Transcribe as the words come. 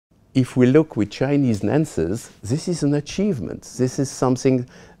if we look with Chinese lenses, this is an achievement. This is something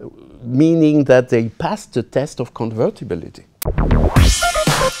meaning that they passed the test of convertibility.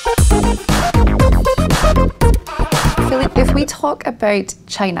 Philippe, if we talk about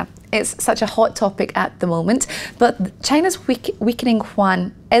China, it's such a hot topic at the moment, but China's weakening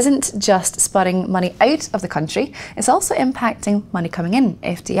yuan isn't just spurring money out of the country, it's also impacting money coming in,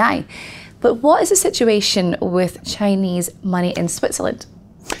 FDI. But what is the situation with Chinese money in Switzerland?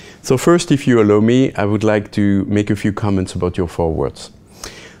 So first, if you allow me, I would like to make a few comments about your forwards.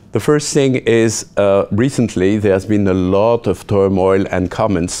 The first thing is, recently there has been a lot of turmoil and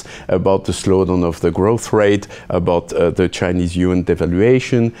comments about the slowdown of the growth rate, about the Chinese yuan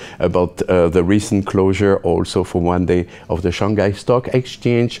devaluation, about the recent closure also for one day of the Shanghai Stock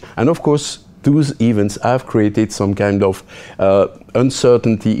Exchange. And of course, those events have created some kind of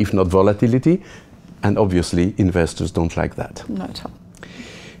uncertainty, if not volatility. And obviously, investors don't like that. Not at all.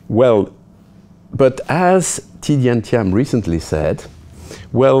 Well, but as Tidian Thiam recently said,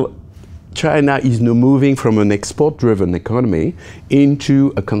 well, China is now moving from an export-driven economy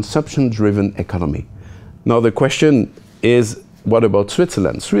into a consumption-driven economy. Now the question is, what about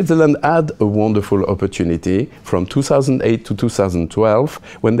Switzerland? Switzerland had a wonderful opportunity from 2008 to 2012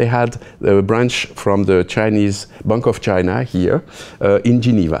 when they had a branch from the Chinese Bank of China here in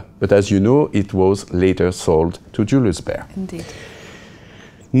Geneva. But as you know, it was later sold to Julius Baer. Indeed.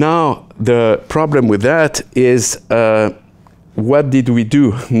 Now, the problem with that is, what did we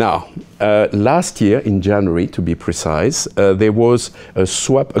do now? Last year, in January, to be precise, there was a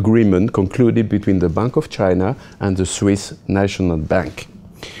swap agreement concluded between the Bank of China and the Swiss National Bank.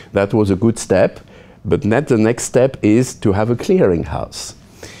 That was a good step, but the next step is to have a clearinghouse.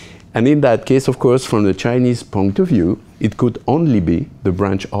 And in that case, of course, from the Chinese point of view, it could only be the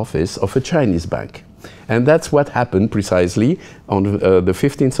branch office of a Chinese bank. And that's what happened precisely on the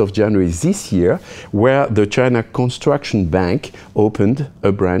 15th of January this year, where the China Construction Bank opened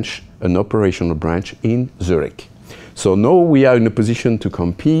a branch, an operational branch in Zurich. So now we are in a position to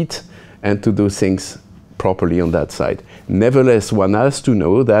compete and to do things properly on that side. Nevertheless, one has to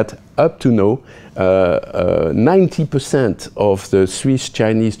know that up to now, 90% of the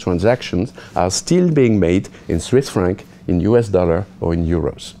Swiss-Chinese transactions are still being made in Swiss franc, in US dollar or in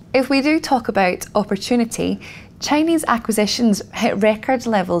euros. If we do talk about opportunity, Chinese acquisitions hit record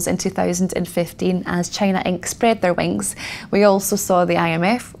levels in 2015 as China Inc. spread their wings. We also saw the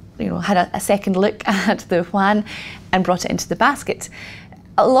IMF, had a second look at the yuan and brought it into the basket.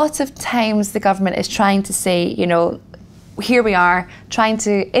 A lot of times the government is trying to say, here we are, trying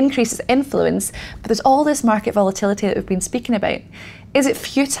to increase its influence, but there's all this market volatility that we've been speaking about. Is it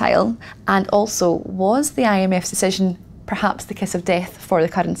futile? And also, was the IMF's decision perhaps the kiss of death for the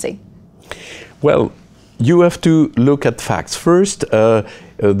currency? Well, you have to look at facts. First,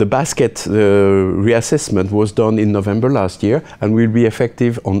 the basket reassessment was done in November last year and will be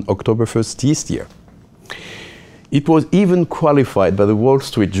effective on October 1st this year. It was even qualified by the Wall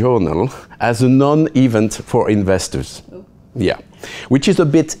Street Journal as a non-event for investors. Oh. Yeah, which is a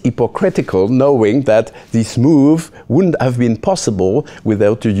bit hypocritical, knowing that this move wouldn't have been possible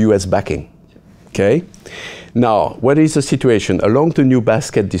without the US backing. Okay? Now, what is the situation? Along the new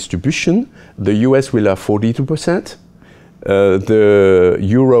basket distribution, the US will have 42%, the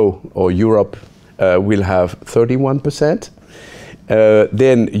Euro or Europe will have 31%,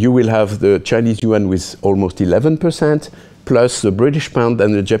 then you will have the Chinese yuan with almost 11%, plus the British pound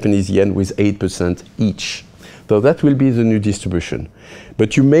and the Japanese yen with 8% each. So that will be the new distribution.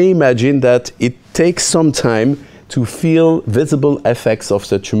 But you may imagine that it takes some time to feel visible effects of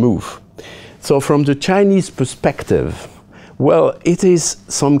such a move. So from the Chinese perspective, well, it is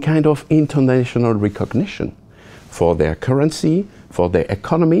some kind of international recognition for their currency, for their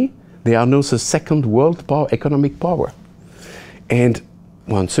economy. They are now the second world economic power. And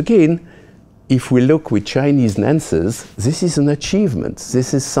once again, if we look with Chinese lenses, this is an achievement.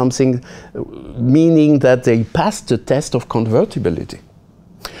 This is something meaning that they passed the test of convertibility.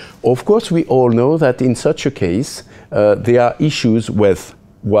 Of course, we all know that in such a case, there are issues with,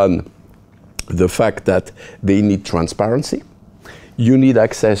 one, the fact that they need transparency, you need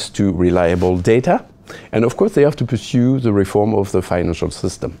access to reliable data, and of course they have to pursue the reform of the financial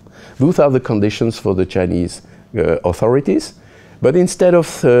system. Those are the conditions for the Chinese authorities. But instead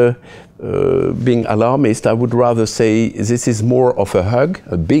of being alarmist, I would rather say this is more of a hug,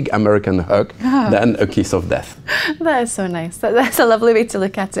 a big American hug, than a kiss of death. That is so nice. That's a lovely way to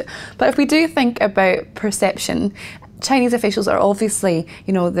look at it. But if we do think about perception, Chinese officials are obviously,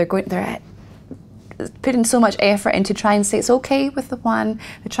 they're putting so much effort into trying to say it's okay with the yuan.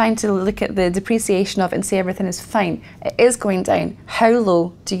 They're trying to look at the depreciation of it and say everything is fine. It is going down. How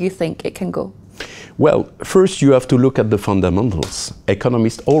low do you think it can go? Well, first you have to look at the fundamentals.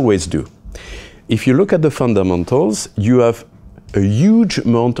 Economists always do. If you look at the fundamentals, you have a huge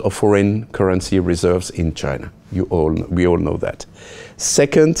amount of foreign currency reserves in China. We all know that.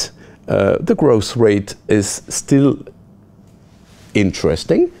 Second, the growth rate is still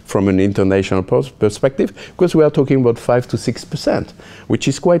interesting from an international perspective, because we are talking about 5 to 6%, which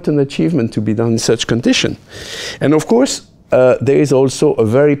is quite an achievement to be done in such condition. And of course, there is also a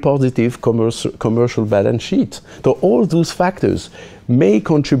very positive commercial balance sheet. So all those factors may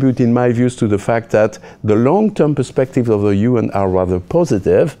contribute, in my views, to the fact that the long-term perspectives of the yuan are rather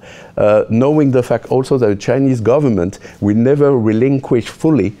positive, knowing the fact also that the Chinese government will never relinquish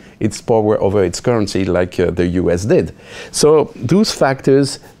fully its power over its currency like the US did. So those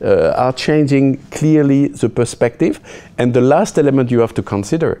factors are changing clearly the perspective. And the last element you have to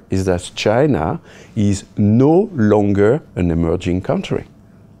consider is that China is no longer an emerging country.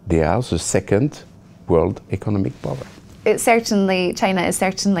 They are the second world economic power. China is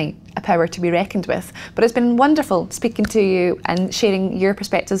certainly a power to be reckoned with. But it's been wonderful speaking to you and sharing your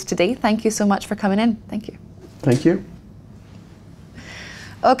perspectives today. Thank you so much for coming in. Thank you. Thank you.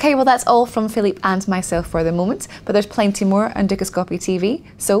 Okay, well that's all from Philippe and myself for the moment, but there's plenty more on Dukascopy TV,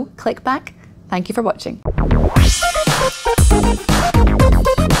 so click back. Thank you for watching.